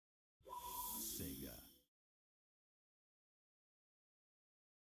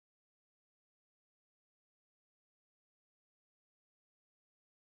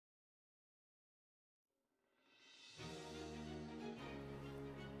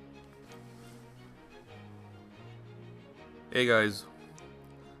Hey guys,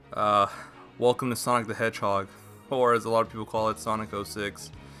 uh, welcome to Sonic the Hedgehog, or as a lot of people call it, Sonic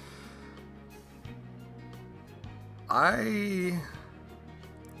 06. I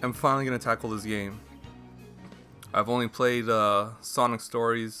am finally going to tackle this game. I've only played Sonic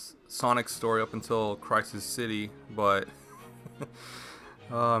story up until Crisis City, but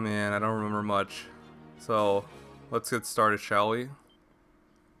oh man, I don't remember much. So let's get started, shall we?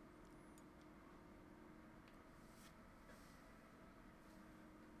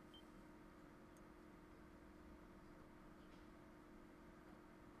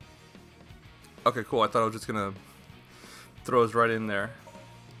 Okay, cool. I thought I was just gonna throw us right in there.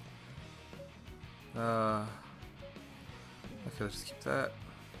 Okay, let's just keep that.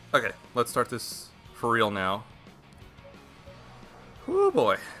 Okay, let's start this for real now. Oh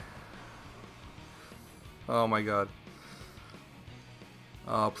boy. Oh my god.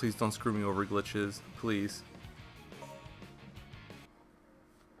 Oh, please don't screw me over, glitches. Please.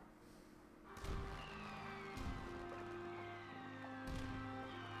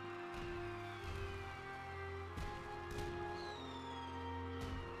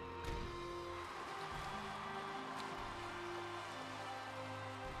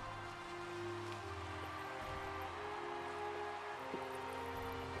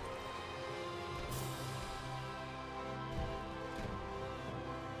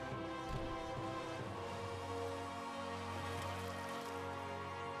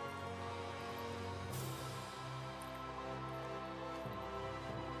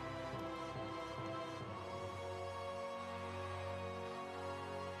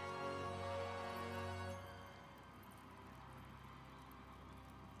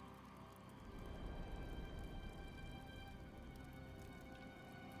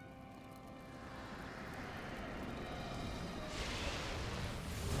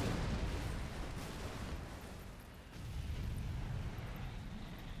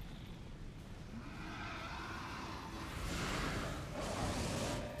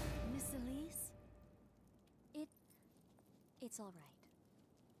 It's all right.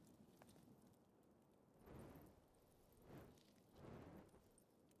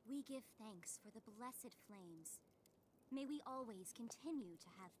 We give thanks for the blessed flames. May we always continue to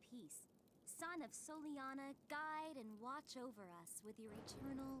have peace. Son of Soliana, guide and watch over us with your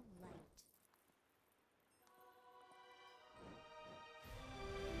eternal light.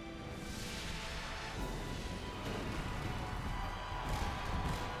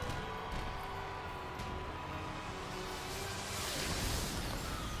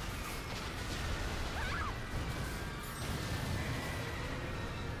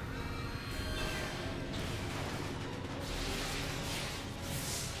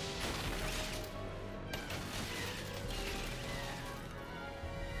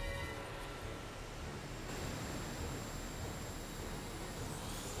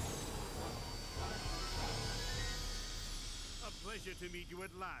 Pleasure to meet you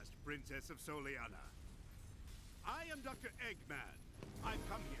at last, Princess of Soliana. I am Dr. Eggman. I've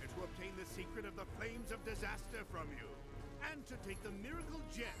come here to obtain the secret of the flames of disaster from you, and to take the miracle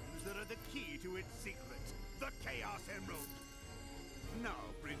gems that are the key to its secret, the Chaos Emerald. Now,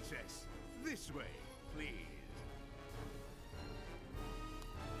 Princess, this way, please.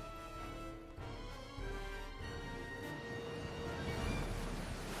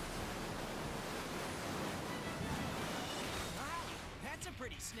 That's a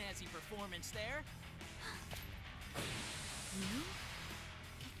pretty snazzy performance there. You?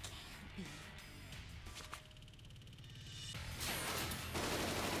 It can't be.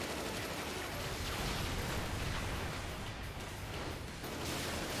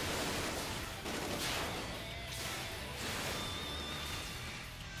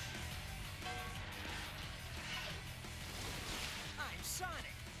 I'm Sonic!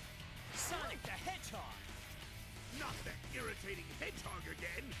 Sonic the Hedgehog! Not that irritating hedgehog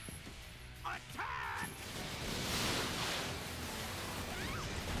again! Attack!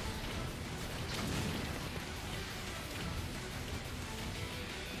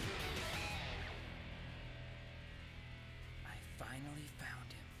 I finally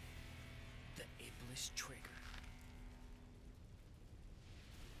found him. The Iblis Trigger.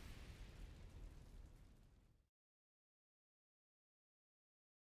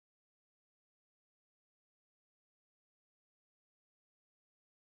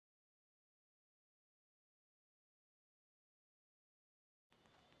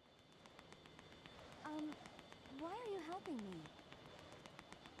 Why are you helping me?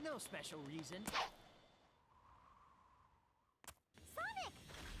 No special reason. Sonic!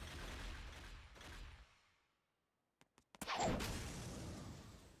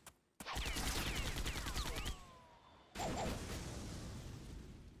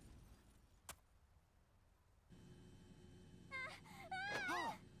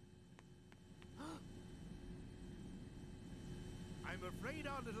 I'm afraid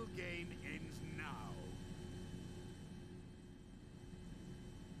our little game ends now.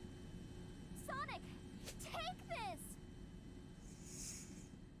 Sonic, take this!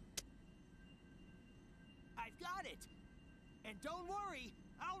 I've got it! And don't worry,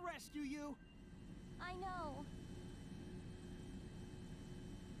 I'll rescue you! I know.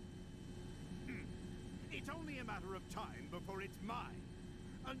 It's only a matter of time before it's mine.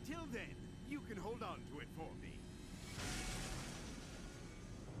 Until then, you can hold on to it for me.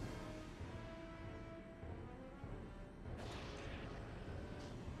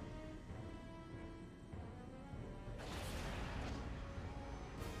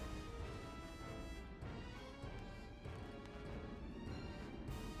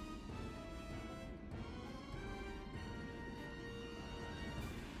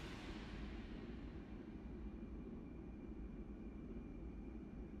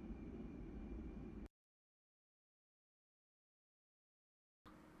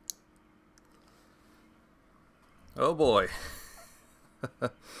 Oh boy.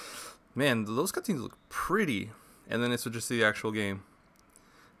 Man, those cutscenes look pretty. And then it switches to the actual game.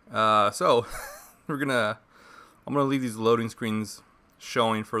 So I'm gonna leave these loading screens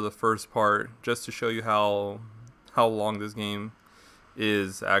showing for the first part, just to show you how long this game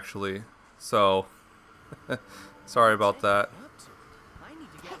is actually. So sorry about that. I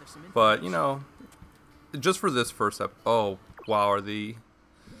need to gather some But you know, just for this first step. Oh wow, are the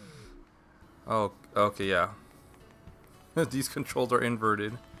oh okay, yeah. These controls are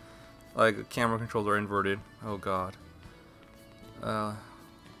inverted. Like, camera controls are inverted. Oh god.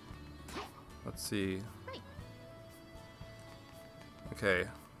 Let's see. Okay.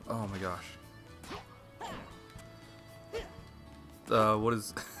 Oh my gosh. What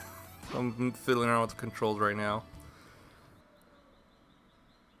is... I'm fiddling around with the controls right now.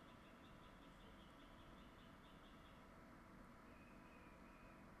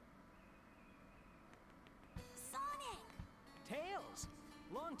 Sonic! Tails!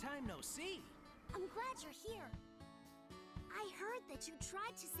 Long time no see. I'm glad you're here. I heard that you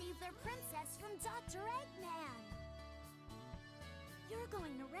tried to save their princess from Dr. Eggman. You're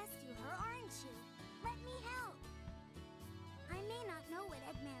going to rescue her, aren't you? Let me help. I may not know what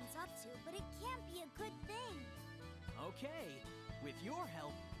Eggman's up to, but it can't be a good thing. Okay, with your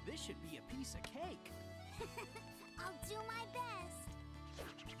help, this should be a piece of cake. I'll do my best.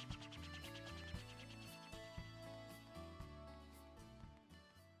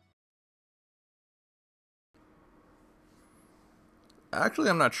 Actually,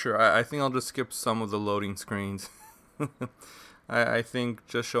 I'm not sure. I think I'll just skip some of the loading screens. I think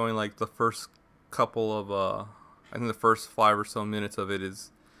just showing like the first couple of I think the first 5 or so minutes of it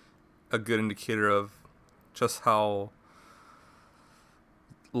is a good indicator of just how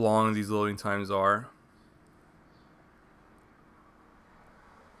long these loading times are.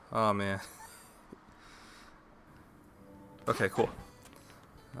 Oh man. Okay, cool.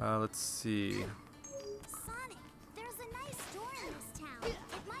 Let's see. Sonic, there's a nice store in this town. It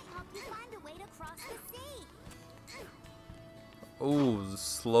might help you find a way to cross the sea. Oh, the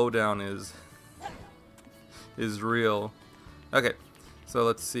slowdown is real. Okay, so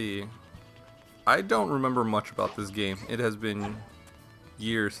let's see. I don't remember much about this game. It has been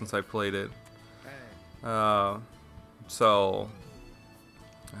years since I played it. So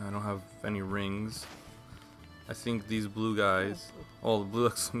I don't have any rings. I think these blue guys, oh, the blue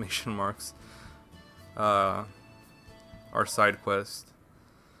exclamation marks, are side quest.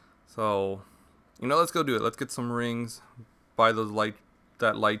 So, you know, let's go do it. Let's get some rings, buy those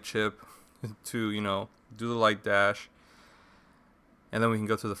that light chip to, you know, do the light dash, and then we can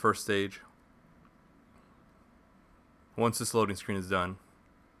go to the first stage once this loading screen is done.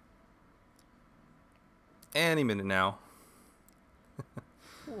 Any minute now.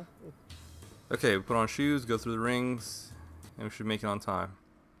 Okay, we put on shoes, go through the rings, and we should make it on time.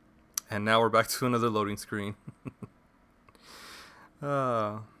 And now we're back to another loading screen.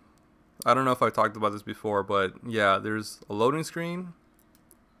 I don't know if I talked about this before, but yeah, there's a loading screen,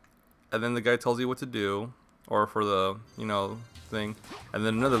 and then the guy tells you what to do, or for the, you know, thing, and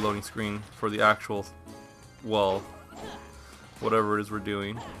then another loading screen for the actual, well, whatever it is we're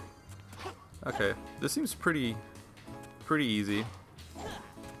doing. Okay, this seems pretty easy.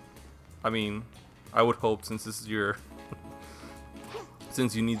 I mean, I would hope, since this is your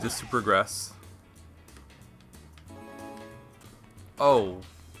since you need this to progress. Oh,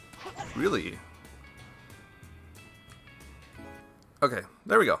 really? Okay,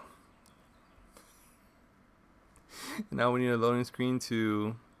 there we go. Now we need a loading screen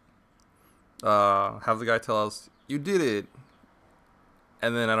to have the guy tell us you did it,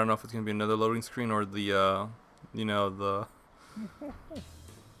 and then I don't know if it's gonna be another loading screen or the you know,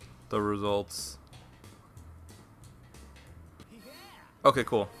 the results. Okay,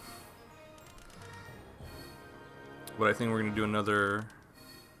 cool. But I think we're gonna do another.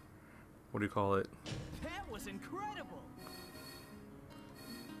 What do you call it? That was incredible.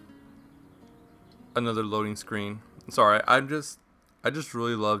 Another loading screen. Sorry, I just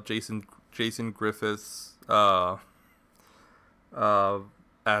really love Jason Griffiths as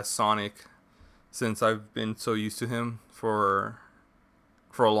Sonic, since I've been so used to him for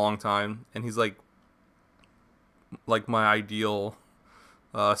a long time, and he's like my ideal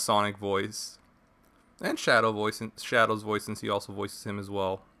Sonic voice, and Shadow's voice, since he also voices him as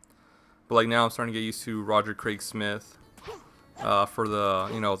well. But like now I'm starting to get used to Roger Craig Smith for the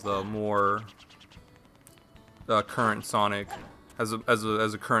the more current Sonic, as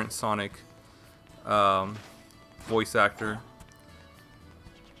a current Sonic voice actor.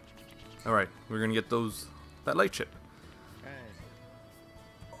 All right, we're gonna get that light chip,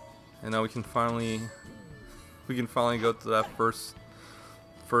 and now we can finally go to that first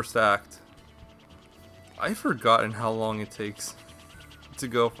act. I've forgotten how long it takes to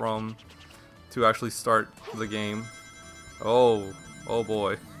go to actually start the game. Oh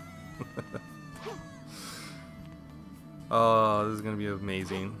boy. Oh, this is gonna be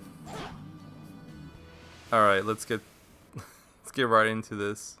amazing. All right, let's get right into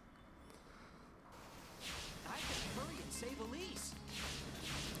this. I gotta hurry and save Elise.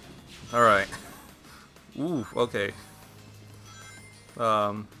 All right. Ooh, okay.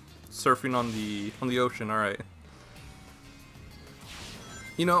 Surfing on the ocean. All right.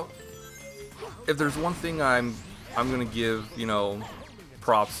 You know, if there's one thing I'm gonna give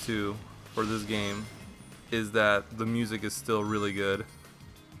props to for this game, is that the music is still really good.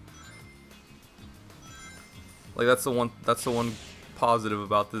 Like that's the one positive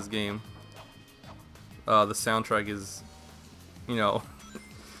about this game. The soundtrack is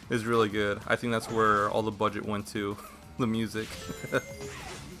is really good. I think that's where all the budget went to, the music.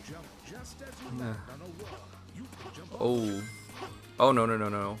 Oh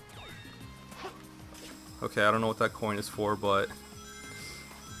no. Okay, I don't know what that coin is for, but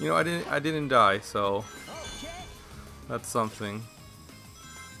I didn't die, so that's something.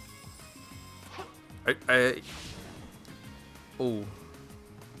 Is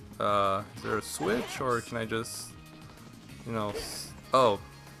there a switch, or can I just oh,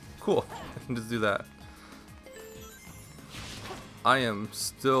 cool. I can just do that. I am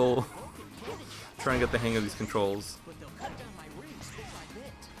still trying to get the hang of these controls.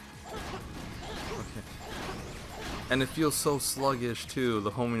 Okay. And it feels so sluggish too,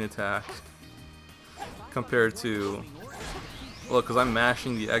 the homing attack, compared to, well, because I'm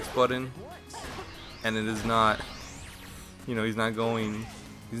mashing the X button, and it is not, he's not going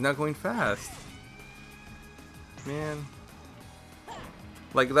fast, man.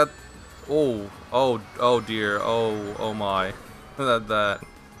 Like that. Oh dear. Oh my. that.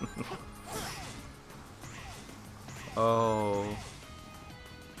 Oh.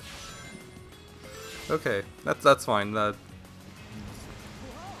 Okay, that's fine. That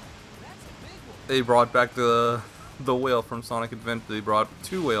they brought back the whale from Sonic Adventure. They brought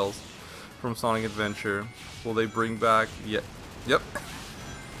 2 whales from Sonic Adventure. Will they bring back? Yeah. Yep.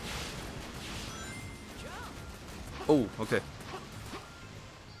 Oh, okay.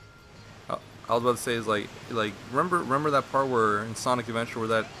 I was about to say is like remember that part where in Sonic Adventure where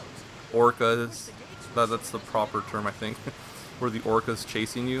that orca is, that's the proper term, I think, where the orca's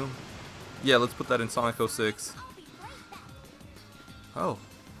chasing you. Yeah, let's put that in Sonic 06. Oh.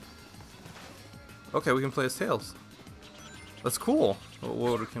 Okay, we can play as Tails. That's cool.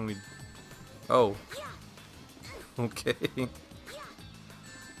 What can we? Oh. Okay.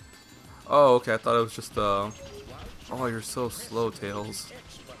 Oh, okay. I thought it was just Oh, you're so slow, Tails.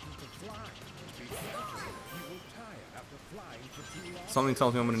 Something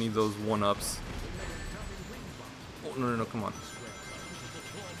tells me I'm gonna need those 1-ups. Oh, no, come on.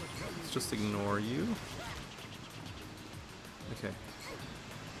 Let's just ignore you. Okay.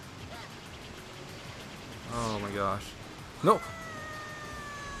 Oh my gosh. No!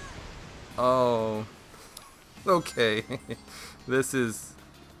 Oh. Okay. This is...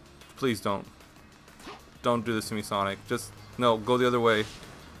 Please don't. Don't do this to me, Sonic. Just... No, go the other way.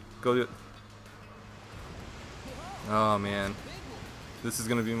 Go the... Oh, man. This is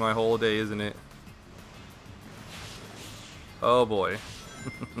gonna be my whole day, isn't it? Oh, boy.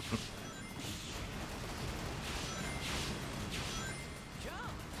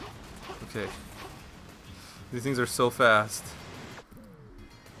 Okay. These things are so fast.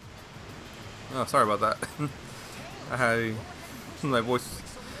 Oh, sorry about that.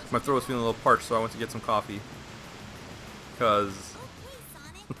 my throat was feeling a little parched, so I went to get some coffee. because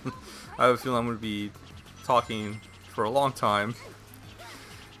I have a feeling I'm going to be talking for a long time.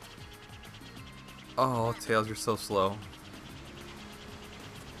 Oh, Tails, you're so slow.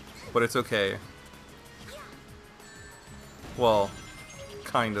 But it's okay. Well,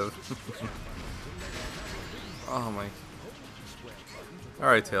 kind of. Oh my.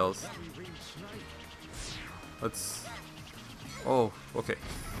 Alright, Tails. Let's... Oh, okay.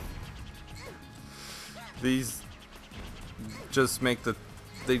 These just make the...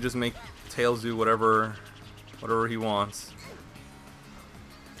 They just make Tails do whatever he wants.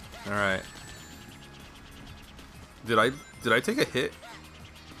 Alright. Did I take a hit?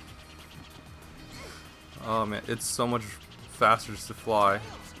 Oh man, it's so much faster just to fly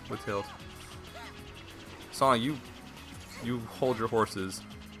with Tails. Sonic, you hold your horses.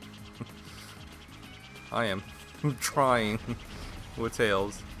 I am trying with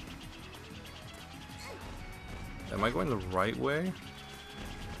Tails. Am I going the right way?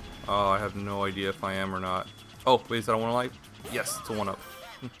 Oh, I have no idea if I am or not. Oh, wait, is that a 1-up? Yes, it's a 1-up.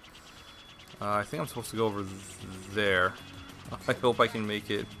 I think I'm supposed to go over there. I hope I can make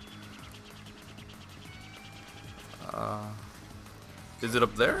it. Is it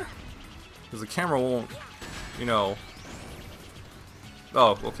up there? Because the camera won't, you know.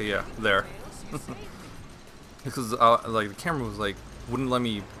 Oh, okay, yeah, there. Because like the camera was like wouldn't let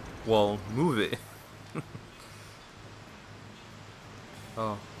me, well, move it.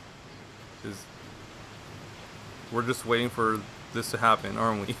 Oh, we're just waiting for this to happen,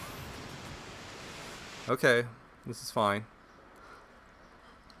 aren't we? Okay, this is fine.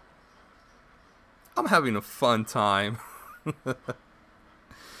 I'm having a fun time.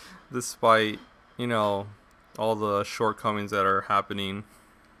 Despite, you know, all the shortcomings that are happening.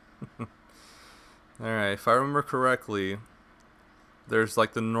 Alright, if I remember correctly, there's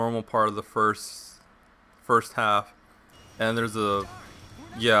like the normal part of the first half, and there's the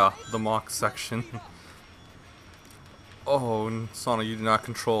mock section. Oh, Sonic, you do not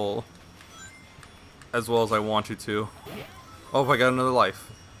control as well as I want you to. Oh, I got another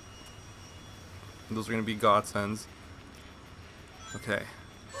life. Those are gonna be godsends. Okay.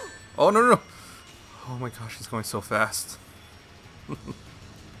 Oh, no, no, no. Oh my gosh, he's going so fast.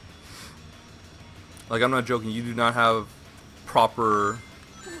 Like, I'm not joking, you do not have proper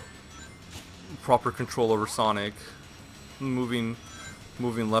control over Sonic. Moving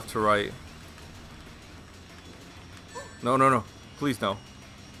left to right. No, no, no. Please, no.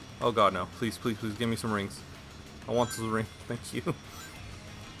 Oh god, no. Please, please, please, give me some rings. I want this ring. Thank you.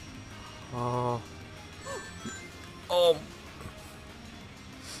 Oh. Oh.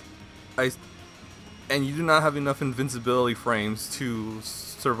 And you do not have enough invincibility frames to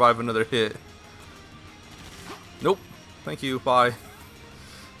survive another hit. Nope. Thank you. Bye.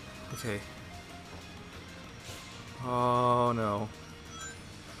 Okay. Oh no.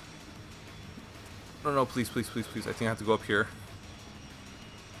 No, no, please, please, please, please. I think I have to go up here.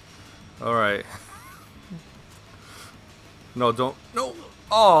 Alright. No, don't. No!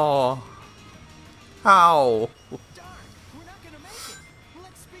 Oh! How?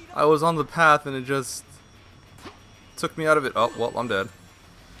 I was on the path and it just took me out of it. Oh, well, I'm dead.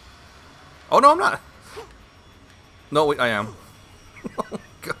 Oh, no, I'm not! No, wait, I am. Oh,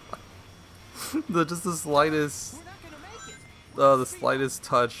 God. Just the slightest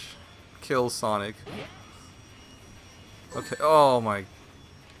touch kills Sonic. Okay, oh my.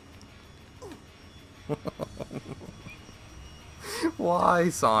 Why,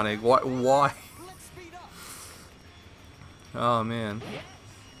 Sonic? Why? Oh man.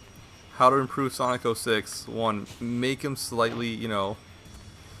 How to improve Sonic 06. 1. Make him slightly, you know,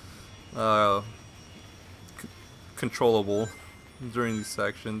 controllable during these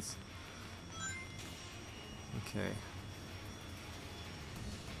sections. Okay.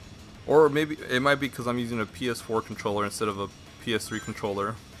 Or maybe it might be because I'm using a PS4 controller instead of a PS3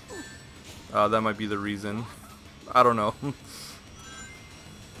 controller. That might be the reason. I don't know.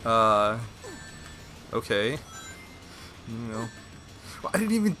 Okay. You know. I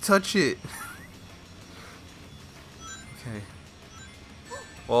didn't even touch it. Okay.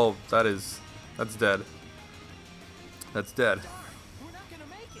 Well, that's dead. That's dead.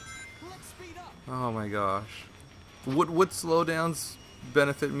 Oh my gosh. Would slowdowns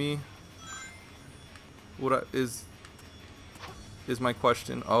benefit me? Is my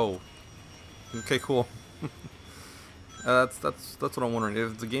question. Oh. Okay, cool. That's what I'm wondering.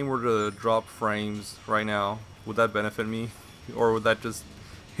 If the game were to drop frames right now, would that benefit me? Or would that just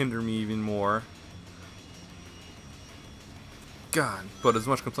hinder me even more? God, but as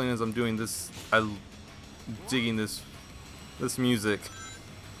much complaining as I'm doing this, I'm digging this music.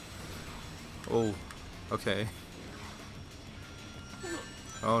 Oh, okay.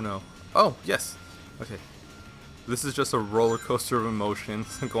 Oh no. Oh, yes. Okay. This is just a roller coaster of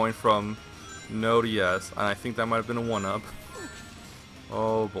emotions going from no to yes. And I think that might have been a 1-up.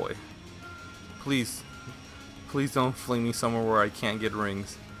 Oh boy. Please. Please don't fling me somewhere where I can't get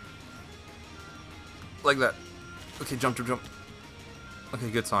rings. Like that. Okay, jump, jump, jump. Okay,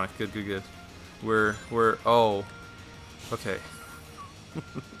 good Sonic. Good, good, good. We're, oh. Okay.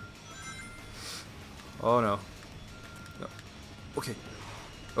 Oh no. No. Okay.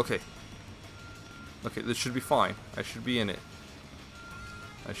 Okay. Okay, this should be fine. I should be in it.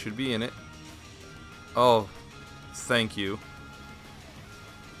 I should be in it. Oh, thank you.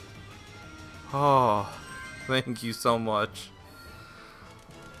 Oh, thank you so much.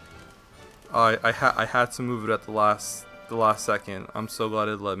 I had to move it at the last second. I'm so glad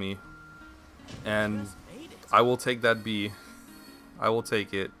it let me. And Just made it. I will take that B. I will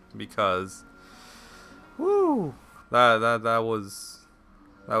take it because woo, that was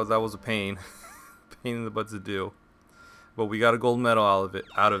a pain. Pain in the butt to do. But we got a gold medal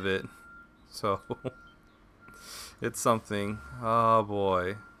out of it. So it's something. Oh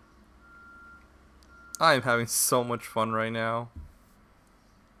boy. I am having so much fun right now.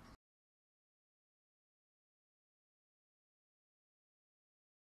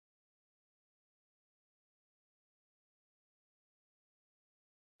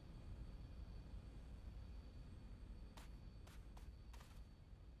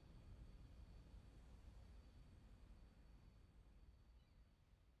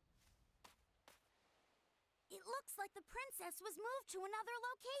 It looks like the princess was moved to another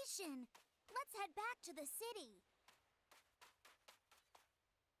location. Let's head back to the city.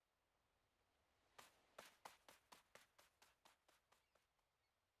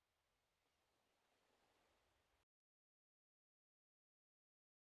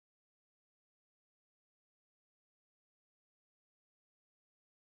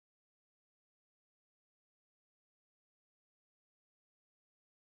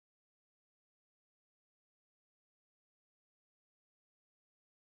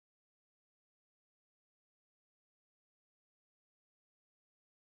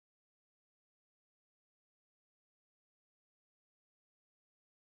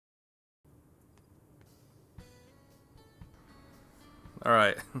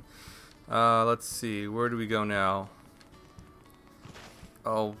 Alright. Let's see. Where do we go now?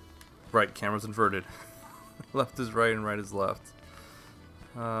 Oh, right. Camera's inverted. Left is right and right is left.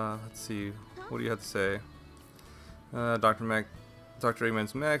 Let's see. What do you have to say? Dr.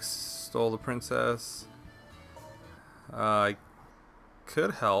 Eggman's mech stole the princess. I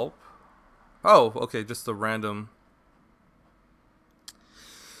could help. Oh, okay. Just a random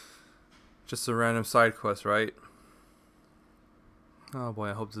side quest, right? Oh boy,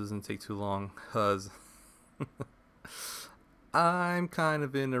 I hope this doesn't take too long, cause I'm kind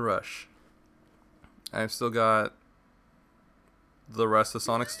of in a rush. I've still got the rest of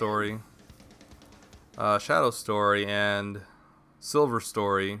Sonic Story, Shadow Story, and Silver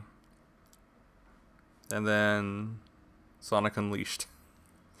Story, and then Sonic Unleashed.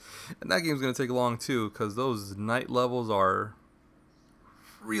 And that game's gonna take long too, cause those night levels are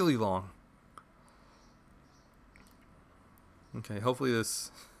really long. Okay, hopefully this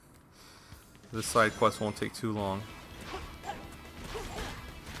side quest won't take too long.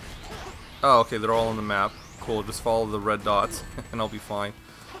 Oh, okay, they're all on the map. Cool, just follow the red dots and I'll be fine.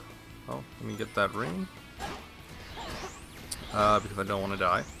 Oh, let me get that ring. Because I don't want to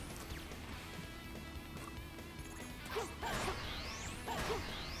die.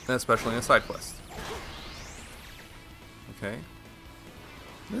 And especially in a side quest. Okay.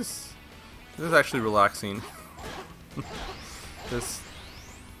 This is actually relaxing.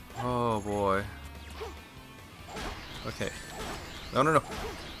 Oh boy. Okay. No, no, no.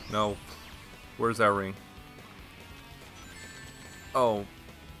 No. Where's that ring? Oh.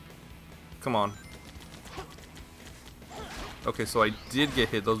 Come on. Okay, so I did get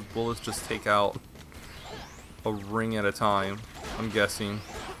hit. Those bullets just take out a ring at a time, I'm guessing.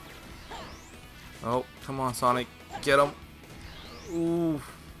 Oh, come on, Sonic. Get him. Ooh,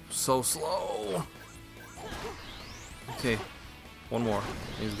 so slow. Okay. One more.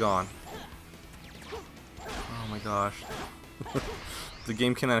 He's gone. Oh my gosh. The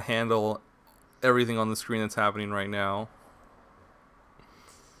game cannot handle everything on the screen that's happening right now.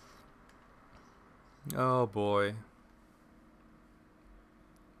 Oh boy.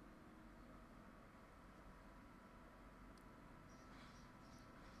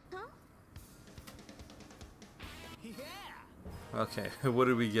 Huh? Yeah. Okay, what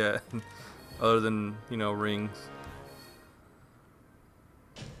did we get? Other than, you know, rings.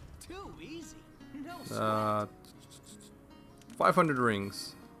 Too easy. No sweat. 500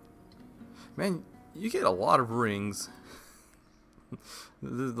 rings. Man, you get a lot of rings.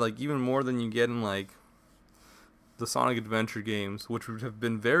 This is like even more than you get in like the Sonic Adventure games, which would have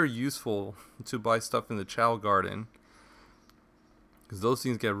been very useful to buy stuff in the Chow Garden, because those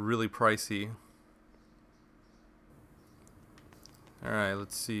things get really pricey. Alright,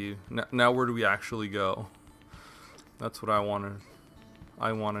 let's see. Now where do we actually go? That's what I want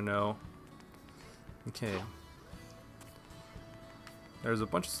to know. Okay. There's a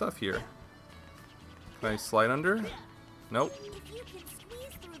bunch of stuff here. Can I slide under? Nope. If you can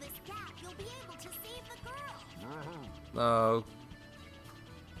squeeze through this gap, you'll be able to save the girl.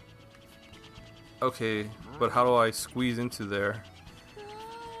 Okay, but how do I squeeze into there?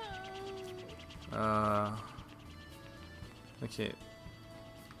 Okay.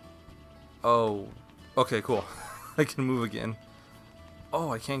 Oh, okay, cool. I can move again. Oh,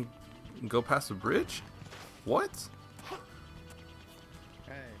 I can't go past the bridge? What?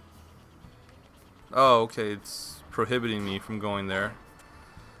 Oh, okay, it's prohibiting me from going there.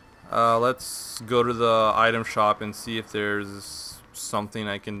 Let's go to the item shop and see if there's something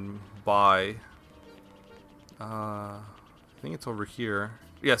I can buy. I think it's over here.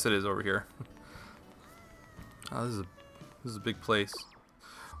 Yes, it is over here. Oh, this is a big place.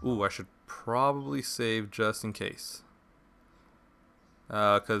 Ooh, I should probably save just in case.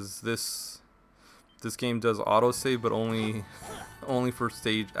 Cause this game does autosave, but only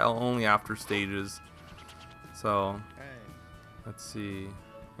after stages. So let's see,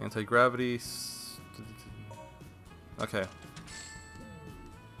 anti-gravity. Okay.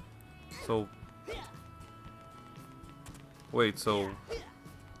 So wait, so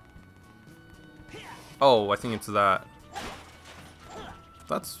oh, I think it's that.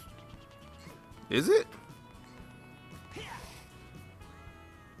 Is it?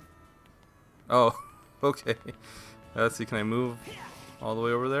 Oh, okay. Let's see, can I move all the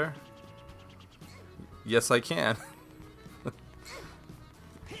way over there? Yes, I can.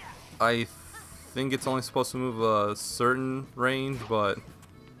 I think it's only supposed to move a certain range, but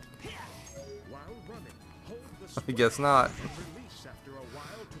I guess not.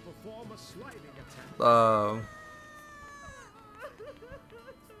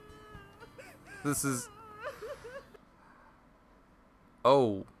 This is...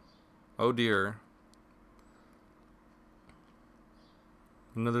 Oh dear.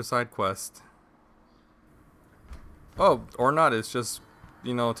 Another side quest. Oh, or not, it's just,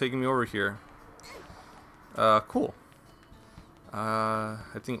 you know, taking me over here. Cool. I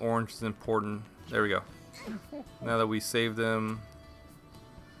think orange is important. There we go. Now that we saved them,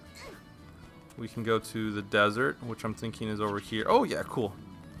 we can go to the desert, which I'm thinking is over here. Oh yeah, cool.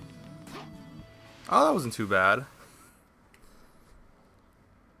 Oh, that wasn't too bad.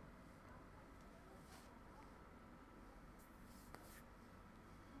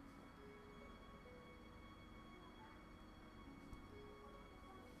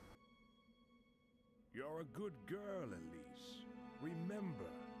 You're a good girl, Elise. Remember,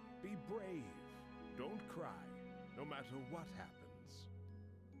 be brave. Don't cry, no matter what happens.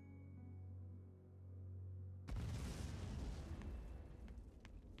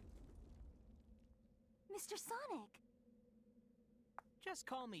 Mr. Sonic! Just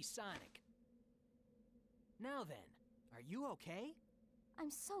call me Sonic. Now then, are you okay? I'm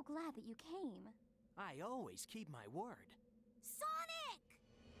so glad that you came. I always keep my word. Sonic!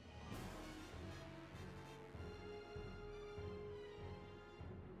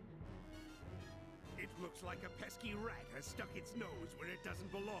 It looks like a pesky rat has stuck its nose where it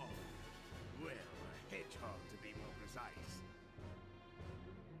doesn't belong. Well, a hedgehog to be more precise.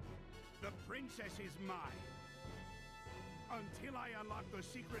 The princess is mine. Until I unlock the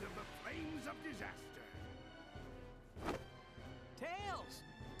secret of the flames of disaster. Tails!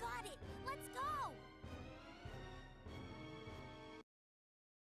 Got it! Let's go!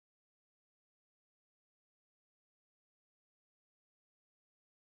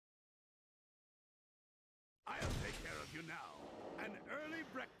 I'll take care of you now. An early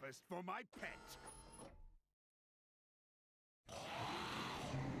breakfast for my pet.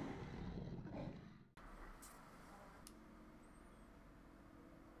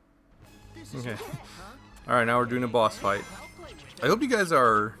 This is Okay. your pet, huh? Alright, now we're doing a boss fight. I'll play with I hope you guys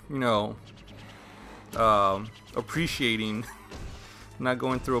are, you know, appreciating not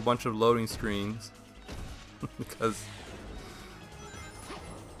going through a bunch of loading screens. because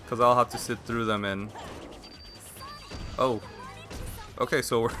I'll have to sit through them and... Oh. Okay,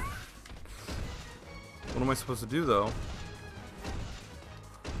 so we're... What am I supposed to do, though?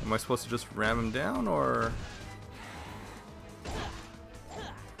 Am I supposed to just ram him down, or...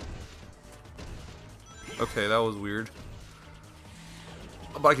 Okay, that was weird.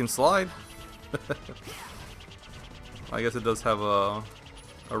 But I can slide. I guess it does have a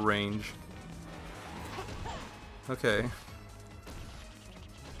range. Okay.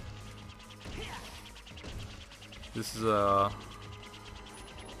 This is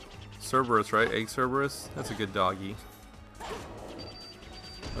Cerberus, right? Egg Cerberus? That's a good doggy.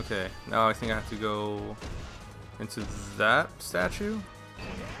 Okay, now I think I have to go into that statue?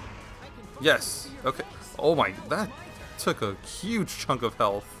 Yes! Okay. Oh my, that took a huge chunk of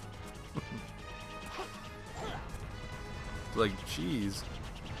health. Like, jeez.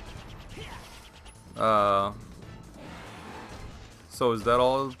 So is that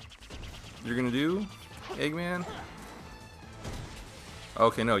all you're gonna do, Eggman?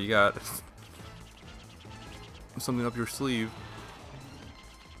 Okay, no, you got something up your sleeve.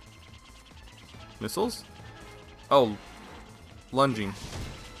 Missiles? Oh, lunging.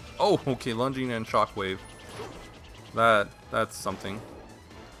 Oh, okay, lunging and shockwave. That's something.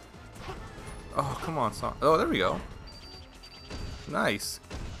 Oh, come on, son. Oh, there we go. Nice.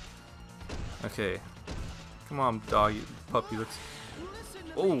 Okay. Come on, doggy, puppy. Let's.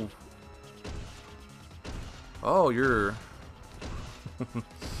 Oh. Oh, you're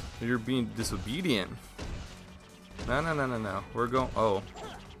you're being disobedient. No, no, no, no, no. We're going. Oh.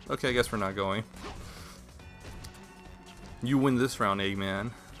 Okay, I guess we're not going. You win this round,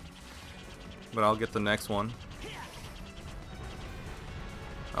 Eggman. But I'll get the next one.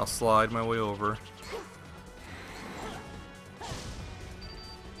 I'll slide my way over.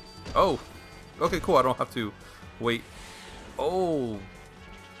 Oh! Okay, cool. I don't have to wait. Oh!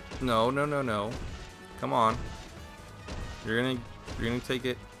 No, no, no, no. Come on. You're gonna take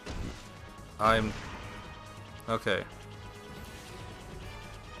it. I'm... Okay.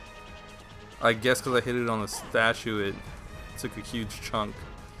 I guess because I hit it on the statue, it took a huge chunk.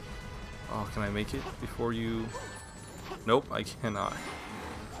 Oh, can I make it before you... Nope, I cannot.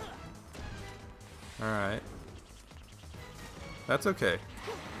 Alright. That's okay.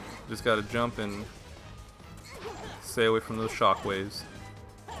 Just gotta jump and stay away from those shockwaves.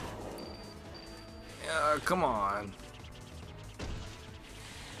 Yeah, come on.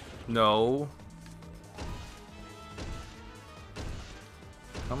 No.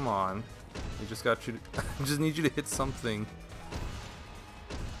 Come on. I just got you to I just need you to hit something.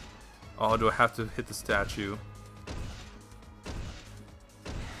 Oh, do I have to hit the statue?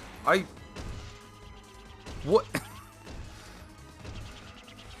 What?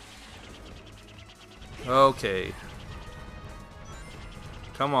 Okay.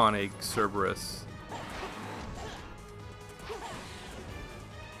 Come on, Egg Cerberus.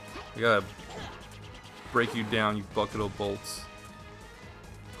 I gotta break you down, you bucket of bolts.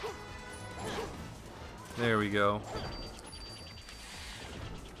 There we go.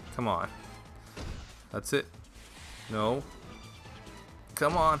 Come on. That's it. No.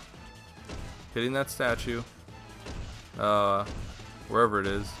 Come on. Hitting that statue. Wherever it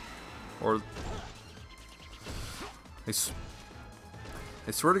is. Or... I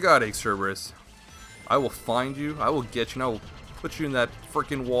swear to God, Egg Cerberus. I will find you. I will get you and I will put you in that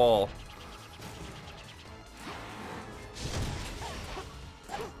freaking wall.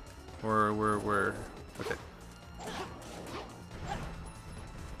 Where? Okay.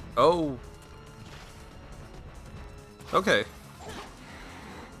 Oh. Okay.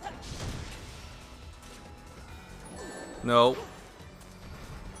 No.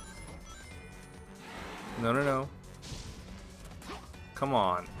 No, no, no. Come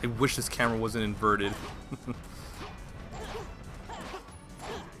on. I wish this camera wasn't inverted.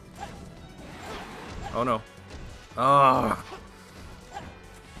 Oh no. Ah.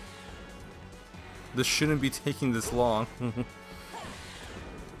 This shouldn't be taking this long.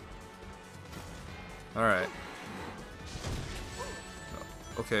 Alright.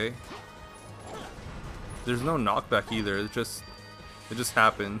 Okay. There's no knockback either. It just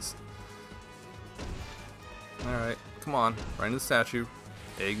happens. Alright. Come on. Right in the statue.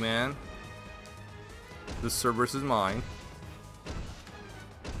 Eggman. This Cerberus is mine.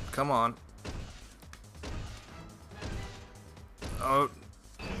 Come on. Oh.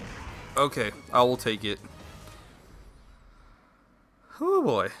 Okay. I will take it. Oh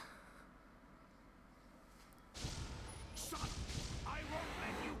boy. Son, I won't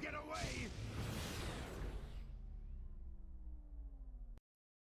let you get away.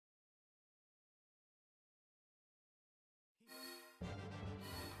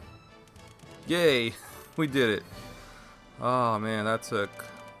 Yay. We did it. Oh man, that took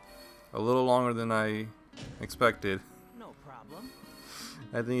a little longer than I expected. No problem.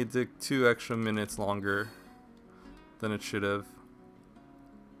 I think it took 2 extra minutes longer than it should have.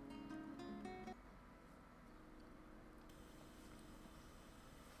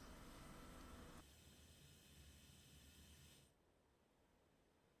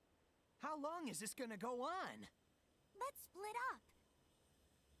 How long is this gonna go on? Let's split up.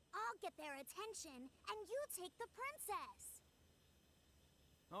 I'll get their attention, and you take the princess.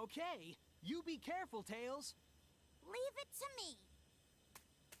 Okay, you be careful, Tails. Leave it to me.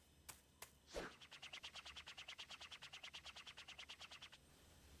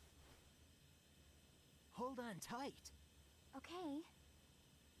 Hold on tight. Okay.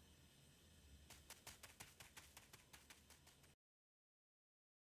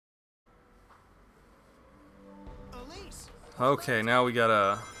 Elise! Okay, now we got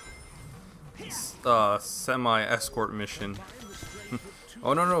a semi-escort mission.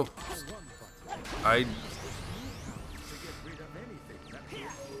 Oh no.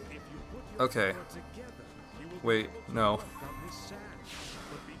 Okay. Wait, no.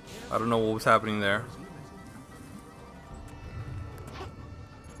 I don't know what was happening there.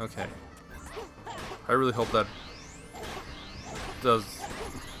 Okay. I really hope that does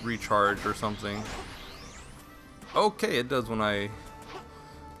recharge or something. Okay, it does when I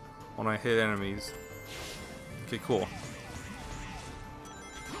hit enemies. Okay, cool.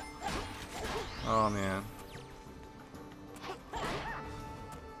 Oh man.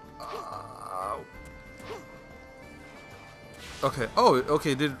 Okay. Oh,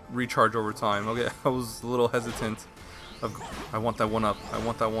 okay. It did recharge over time. Okay, I was a little hesitant. I want that one up. I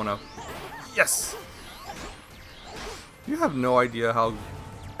want that one up. Yes. You have no idea how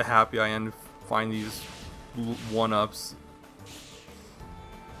happy I am to find these one-ups.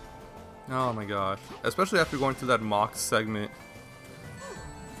 Oh my gosh. Especially after going through that mock segment.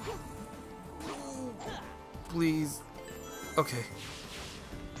 Please. Okay.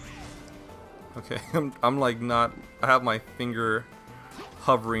 Okay, I'm like not. I have my finger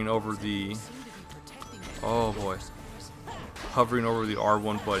hovering over the. Oh boy. Hovering over the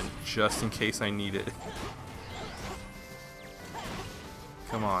R1 button just in case I need it.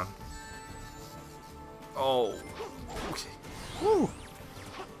 Come on. Oh. Okay. Woo.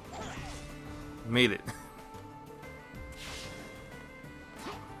 Made it.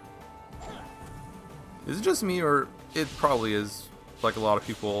 Is it just me, or it probably is like a lot of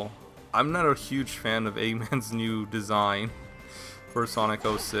people? I'm not a huge fan of Eggman's new design for Sonic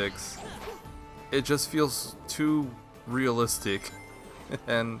 06. It just feels too realistic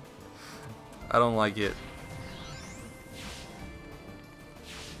and I don't like it.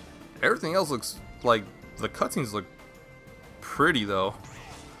 Everything else looks like, the cutscenes look pretty though.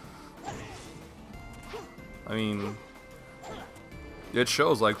 I mean, it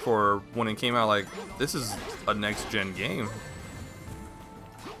shows like for when it came out, like this is a next gen game.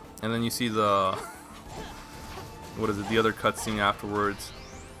 And then you see the, what is it, the other cutscene afterwards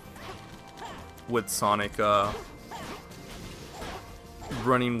with Sonic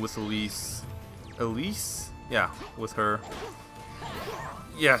running with Elise. Elise? Yeah, with her.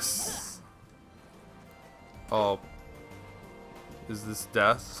 Yes! Oh. Is this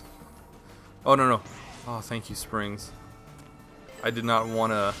death? Oh, no. Oh, thank you, Springs. I did not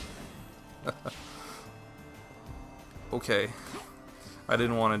want to... Okay. I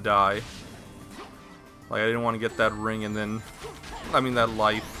didn't want to die. Like, I didn't want to get that ring and then... I mean, that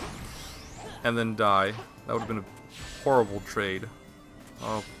life. And then die. That would have been a horrible trade.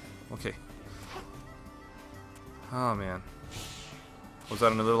 Oh, okay. Oh, man. Was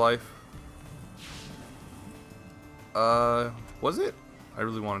that another life? Was it? I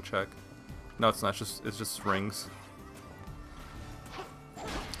really want to check. No, it's not. It's just rings.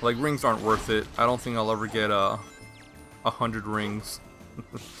 Like, rings aren't worth it. I don't think I'll ever get 100 rings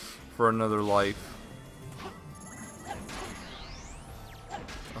for another life.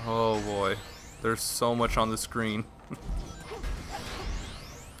 Oh boy, there's so much on the screen.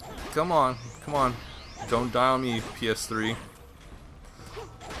 Come on, don't die on me, PS3.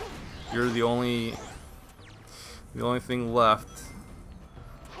 You're the only thing left.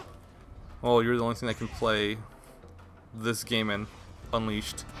 Oh, you're the only thing that can play this game and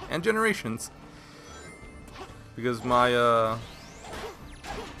Unleashed and Generations. Because my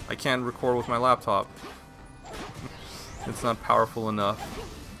I can't record with my laptop. It's not powerful enough.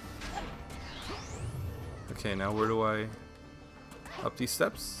 Okay, now where do I... Up these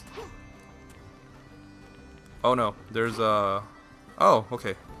steps? Oh no, there's a... Oh,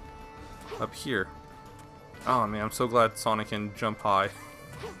 okay. Up here. Oh man, I'm so glad Sonic can jump high.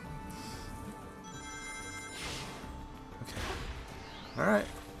 Okay. Alright.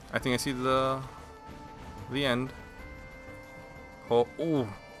 I think I see the end. Oh, ooh.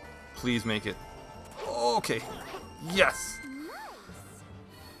 Please make it. Okay. Yes!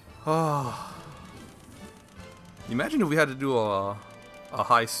 Oh. Imagine if we had to do a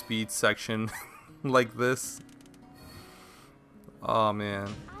high-speed section like this. Oh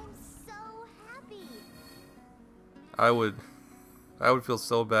man. I'm so I would feel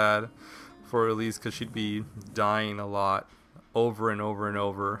so bad for Elise because she'd be dying a lot, over and over and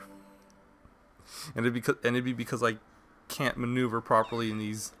over, and it'd be because I can't maneuver properly in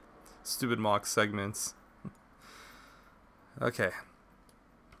these stupid mock segments. Okay,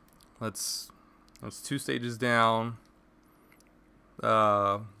 let's 2 stages down.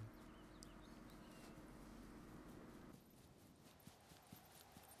 I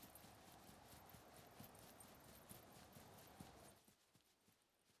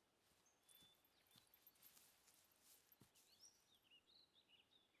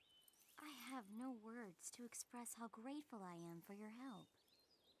have no words to express how grateful I am for your help.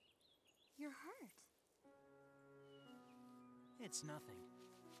 You're hurt. It's nothing.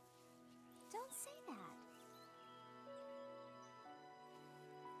 Don't say that.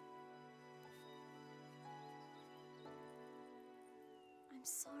 I'm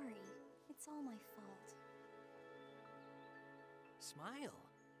sorry. It's all my fault. Smile.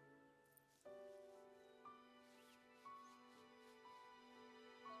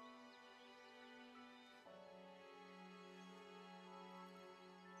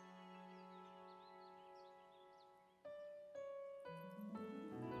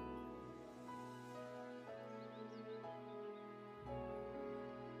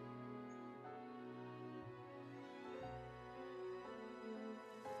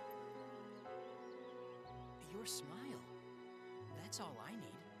 Your smile. That's all I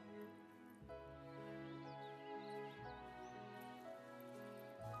need.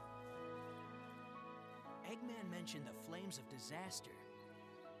 Eggman mentioned the flames of disaster.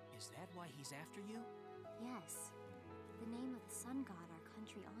 Is that why he's after you? Yes. The name of the sun god our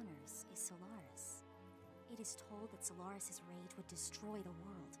country honors is Solaris. It is told that Solaris's rage would destroy the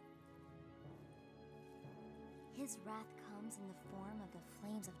world. His wrath comes in the form of the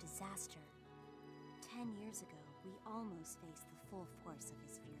flames of disaster. 10 years ago, we almost faced the full force of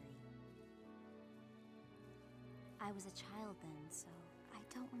his fury. I was a child then, so I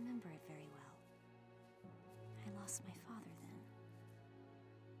don't remember it very well. I lost my father then.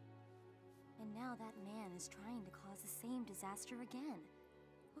 And now that man is trying to cause the same disaster again.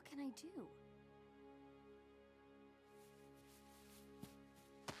 What can I do?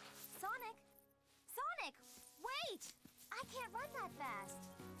 Sonic! Sonic! Wait! I can't run that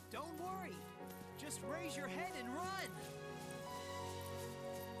fast! Don't worry. Just raise your head and run.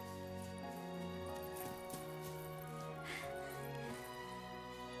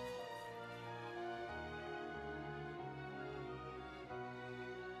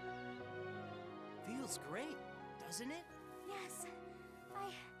 Feels great, doesn't it? Yes.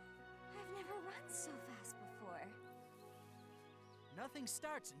 I've never run so fast before. Nothing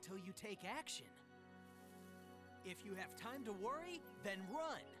starts until you take action. If you have time to worry, then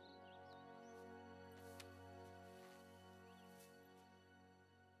run.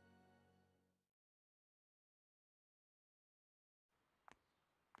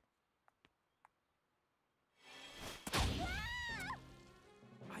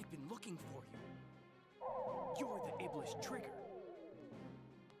 I've been looking for you. You're the Iblis Trigger.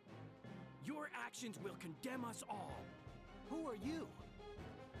 Your actions will condemn us all. Who are you?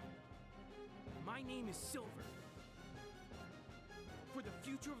 My name is Silver. For the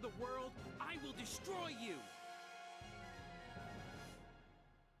future of the world, I will destroy you!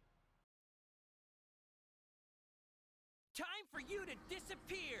 Time for you to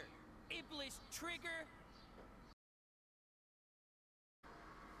disappear, Iblis Trigger!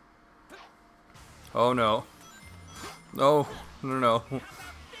 Oh no. No, no, no.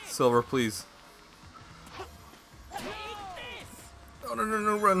 Silver, please. Oh no, no,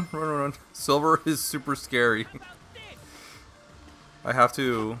 no, run, run, run, run. Silver is super scary. I have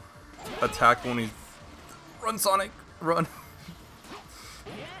to attack when he's... Run, Sonic! Run!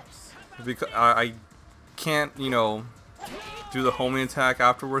 Because I can't, you know, do the homing attack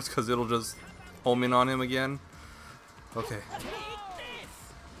afterwards because it'll just home in on him again. Okay.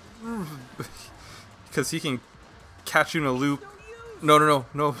 Because he can catch you in a loop. No, no, no,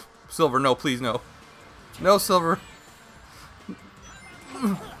 no. Silver, no, please, no. No, Silver.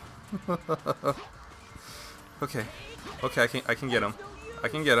 Okay. Okay, I can get him. I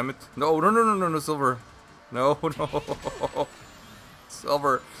can get him. No, no, no, no, no, no, Silver. No, no.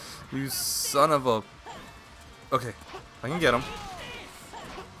 Silver, you son of a... Okay, I can get him.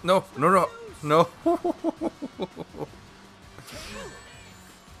 No, no, no, no.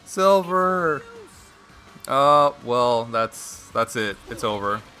 Silver. Well, that's it. It's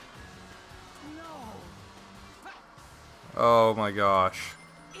over. Oh my gosh.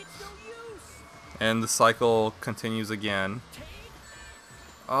 And the cycle continues again.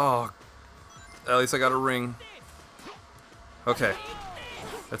 Oh, at least I got a ring. Okay.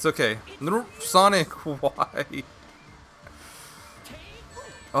 That's okay. No, Sonic, why?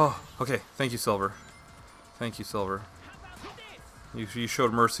 Oh, okay. Thank you, Silver. Thank you, Silver. You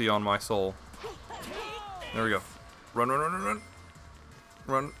showed mercy on my soul. There we go. Run, run, run, run, run.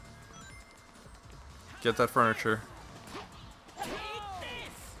 Run. Get that furniture.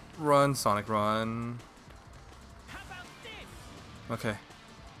 Run, Sonic, run. Okay.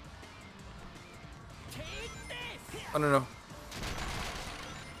 Oh, no.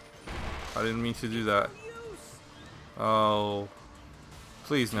 I didn't mean to do that. Oh.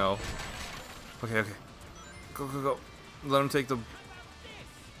 Please, no. Okay, okay. Go, go, go. Let him take the...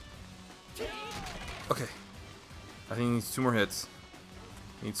 Okay. I think he needs 2 more hits.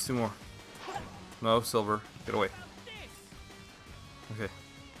 He needs 2 more. No, Silver. Get away. Okay.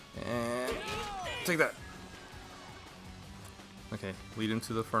 And... take that. Okay. Lead him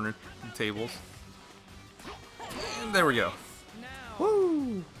to the furniture tables. And there we go.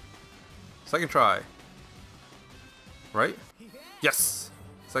 Woo! Second try. Right? Yes!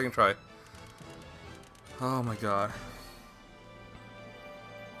 Second try. Oh my god.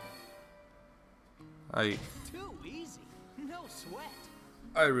 Too easy. No sweat.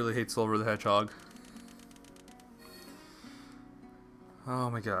 I really hate Silver the Hedgehog. Oh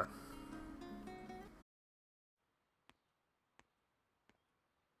my god.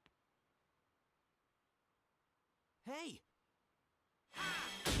 Hey.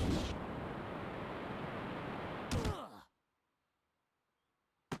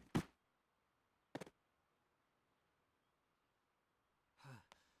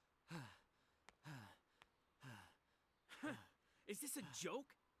 Is this a joke?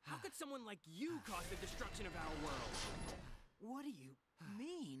 How could someone like you cause the destruction of our world? What do you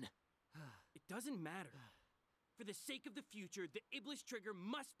mean? It doesn't matter. For the sake of the future, the Iblis trigger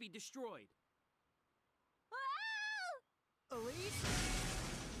must be destroyed. Elise?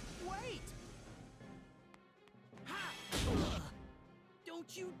 Wait! Ha!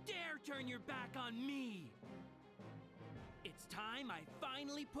 Don't you dare turn your back on me! It's time I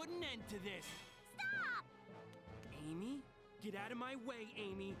finally put an end to this. Stop! Amy? Get out of my way,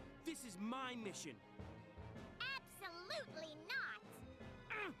 Amy. This is my mission. Absolutely not!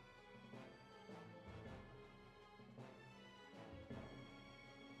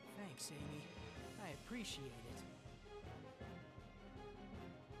 Thanks, Amy. I appreciate it.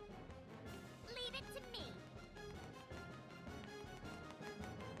 Leave it to me.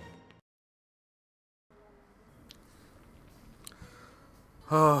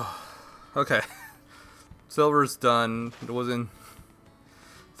 Oh, okay. Silver's done. It wasn't...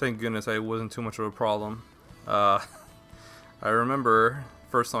 thank goodness it wasn't too much of a problem. I remember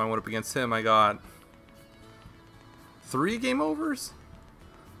first time I went up against him, I got 3 game overs?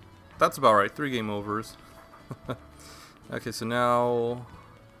 That's about right, 3 game overs. Okay, so now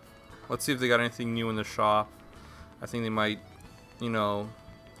let's see if they got anything new in the shop. I think they might, you know,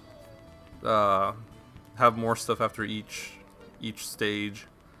 have more stuff after each stage.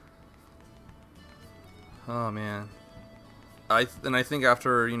 Oh man. I think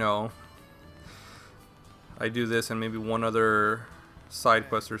after, you know, I do this and maybe one other side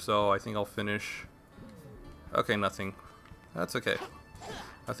quest or so, I think I'll finish. Okay, nothing. That's okay.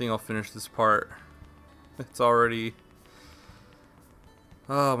 I think I'll finish this part. It's already...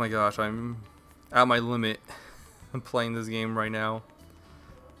 oh my gosh, I'm at my limit. I'm playing this game right now.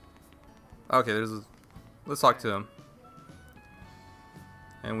 Okay, there's a... let's talk to him.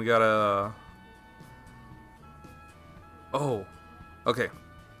 And we gotta... oh, okay.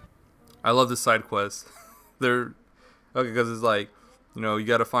 I love this side quest. They're okay because it's like, you know, you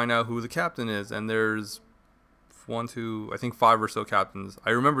got to find out who the captain is, and there's 1, 2, I think 5 or so captains.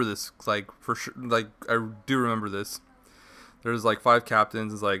 I remember this, like, for sure. Like, I do remember this. There's like 5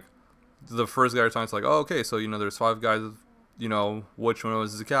 captains. It's like the first guy you're talking to, like, oh, okay, so you know, there's 5 guys. You know, which one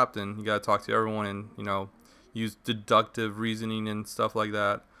was the captain? You got to talk to everyone and, you know, use deductive reasoning and stuff like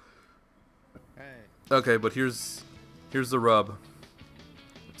that. Okay, but here's the rub.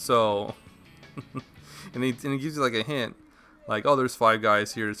 So, and it gives you like a hint, like, oh, there's 5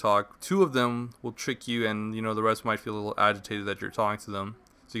 guys here to talk. 2 of them will trick you, and you know the rest might feel a little agitated that you're talking to them.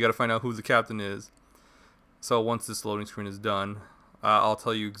 So you got to find out who the captain is. So once this loading screen is done, I'll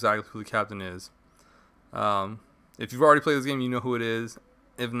tell you exactly who the captain is. If you've already played this game, you know who it is.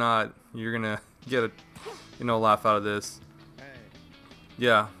 If not, you're gonna get a, you know, laugh out of this.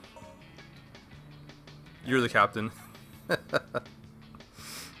 Yeah. You're the captain.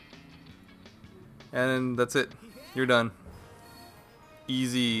 And that's it. You're done.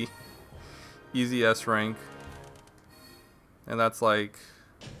 Easy S rank. And that's like...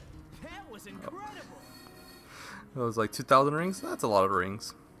 That was incredible. It was like 2,000 rings. That's a lot of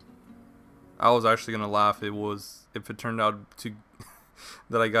rings. I was actually gonna laugh. If it turned out to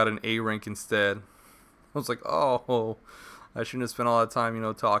that I got an A rank instead. I was like, oh, I shouldn't have spent all that time,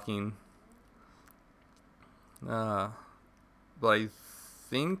 talking. But I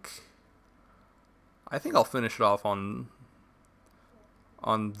think I'll finish it off on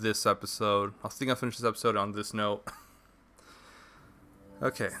this episode. I'll finish this episode on this note.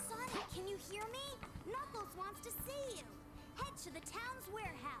 Okay. Sonic, can you hear me? Knuckles wants to see you. Head to the town's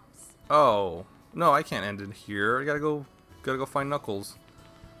warehouse. Oh no, I can't end it here. I gotta go find Knuckles.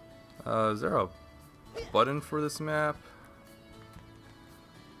 Is there a button for this map?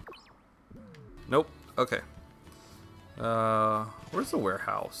 Nope. Okay. Where's the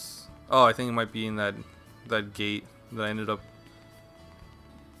warehouse? Oh, I think it might be in that gate that I ended up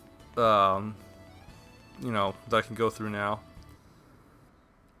that I can go through now.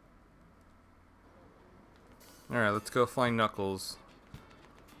 Alright, let's go find Knuckles.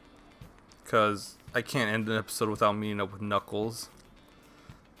 Because I can't end an episode without meeting up with Knuckles.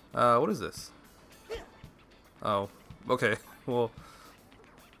 What is this? Oh, okay. Well,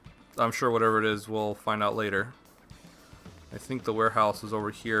 I'm sure whatever it is, we'll find out later. I think the warehouse is over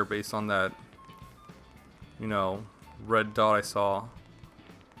here based on that, red dot I saw.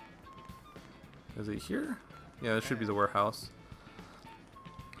 Is it here? Yeah, this should be the warehouse.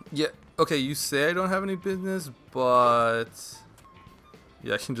 Yeah, okay, you say I don't have any business, but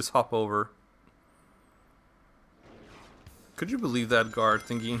yeah, I can just hop over. Could you believe that guard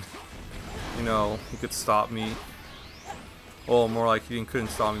thinking, he could stop me? Oh, more like he couldn't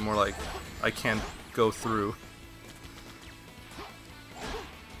stop me, more like I can't go through.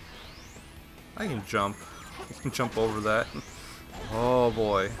 I can jump. I can jump over that. Oh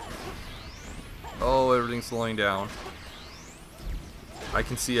boy. Oh, everything's slowing down. I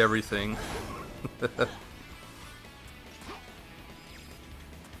can see everything.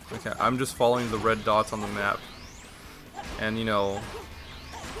 Okay, I'm just following the red dots on the map. And,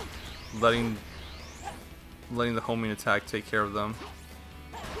 letting the homing attack take care of them.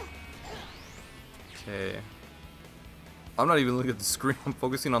 Okay. I'm not even looking at the screen. I'm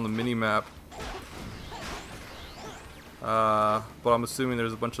focusing on the mini-map. But I'm assuming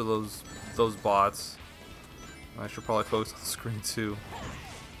there's a bunch of those bots. I should probably focus on the screen too.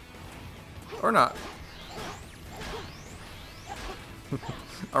 Or not.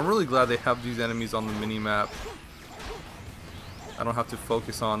 I'm really glad they have these enemies on the mini-map. I don't have to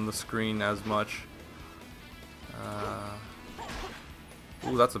focus on the screen as much.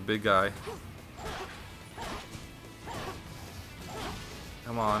 Ooh, that's a big guy.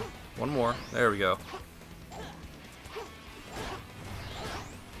 Come on. One more. There we go.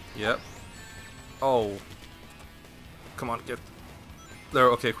 Yep. Oh. Come on, get there.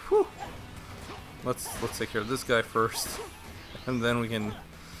 Okay. Whew. Let's take care of this guy first, and then we can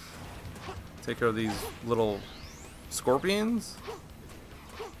take care of these little scorpions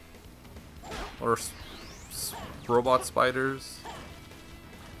or robot spiders.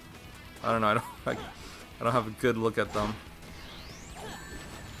 I don't know. I don't have a good look at them.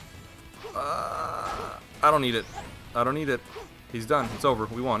 I don't need it. I don't need it. He's done. It's over.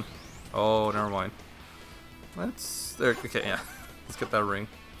 We won. Oh, never mind. Let's there. Okay, yeah. Let's get that ring.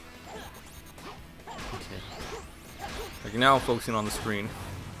 Okay. Okay, now I'm focusing on the screen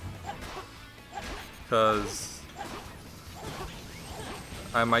because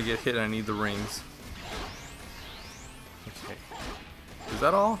I might get hit and I need the rings. Okay. Is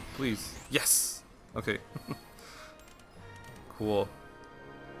that all? Please. Yes. Okay. Cool.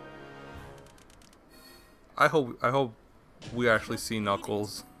 I hope we actually see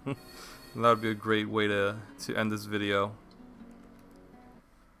Knuckles. That would be a great way to end this video.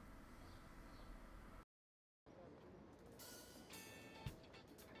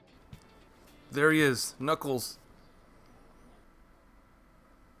 There he is, Knuckles.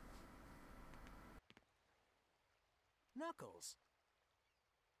 Knuckles.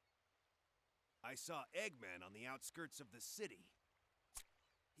 I saw Eggman on the outskirts of the city.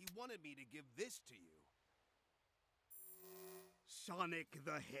 He wanted me to give this to you. Sonic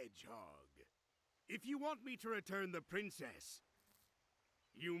the Hedgehog. If you want me to return the princess,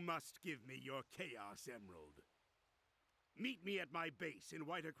 you must give me your Chaos Emerald. Meet me at my base in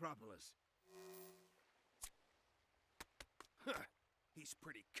White Acropolis. Huh, he's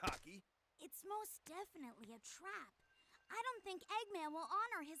pretty cocky. It's most definitely a trap. I don't think Eggman will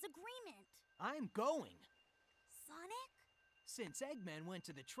honor his agreement. I'm going. Sonic? Since Eggman went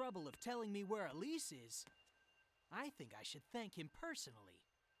to the trouble of telling me where Elise is, I think I should thank him personally.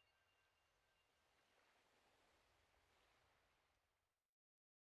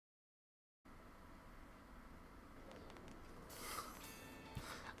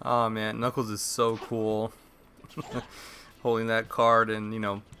 Oh man, Knuckles is so cool. Holding that card and, you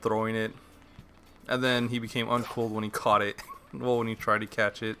know, throwing it. And then he became uncool when he caught it. Well, when he tried to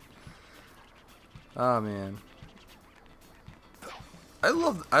catch it. Oh man. I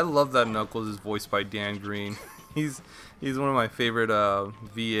love that Knuckles is voiced by Dan Green. He's one of my favorite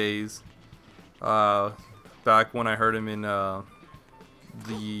VAs. Back when I heard him in the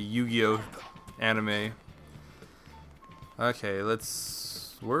Yu-Gi-Oh anime. Okay,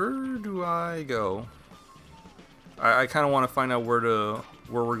 where do I go? I kind of want to find out where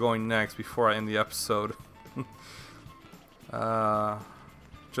we're going next before I end the episode.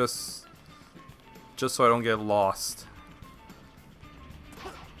 Just so I don't get lost.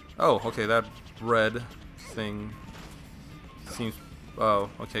 Oh, okay, that red thing seems... Oh,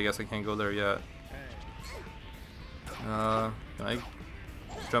 okay, I guess I can't go there yet. Can I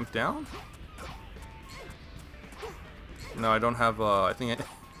jump down? No, I don't have, I think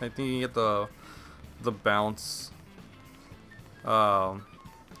you get the bounce.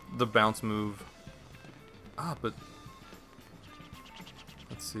 The bounce move. Ah, but...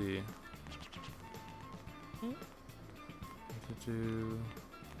 Let's see.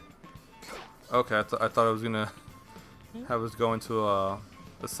 Okay, I thought I was gonna have us go into a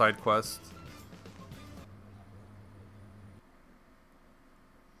side quest.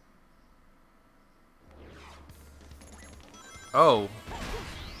 Oh.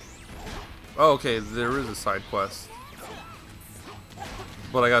 Oh, okay, there is a side quest.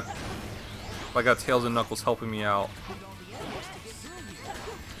 But I got Tails and Knuckles helping me out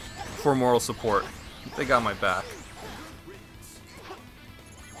for moral support. They got my back.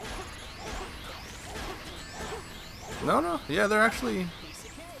 No, yeah, they're actually...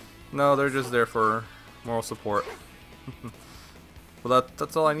 No, they're just there for moral support. Well,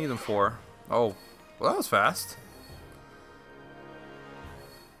 that's all I need them for. Oh, well, that was fast.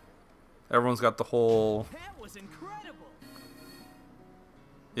 Everyone's got the whole... That was incredible.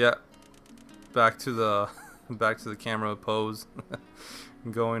 Yeah. Back to the camera pose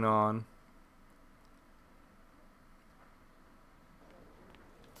going on.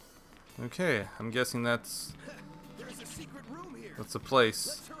 Okay, I'm guessing that's the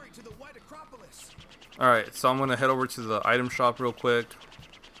place. Alright, so I'm gonna head over to the item shop real quick.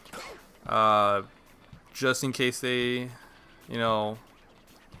 Just in case they, you know,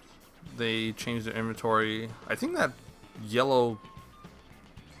 they change their inventory. I think that yellow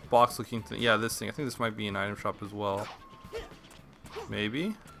box looking thing, yeah, this thing, I think this might be an item shop as well.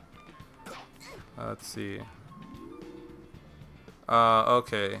 Maybe? Let's see.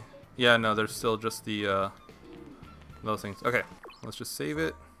 Okay. Yeah, no, there's still just the, those things. Okay, let's just save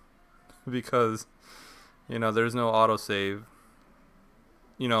it. Because, you know, there's no autosave.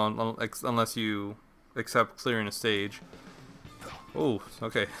 You know, unless you accept clearing a stage. Oh,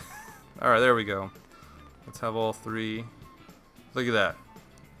 okay. Alright, there we go. Let's have all three. Look at that.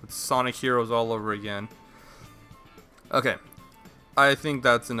 It's Sonic Heroes all over again. Okay. I think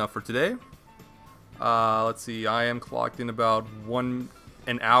that's enough for today. Let's see. I am clocked in about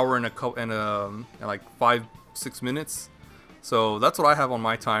an hour and like 5-6 minutes. So that's what I have on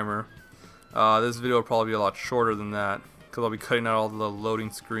my timer. This video will probably be a lot shorter than that because I'll be cutting out all the loading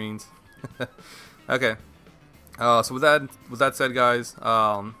screens. Okay. So with that said, guys,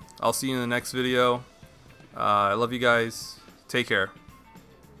 I'll see you in the next video. I love you guys. Take care.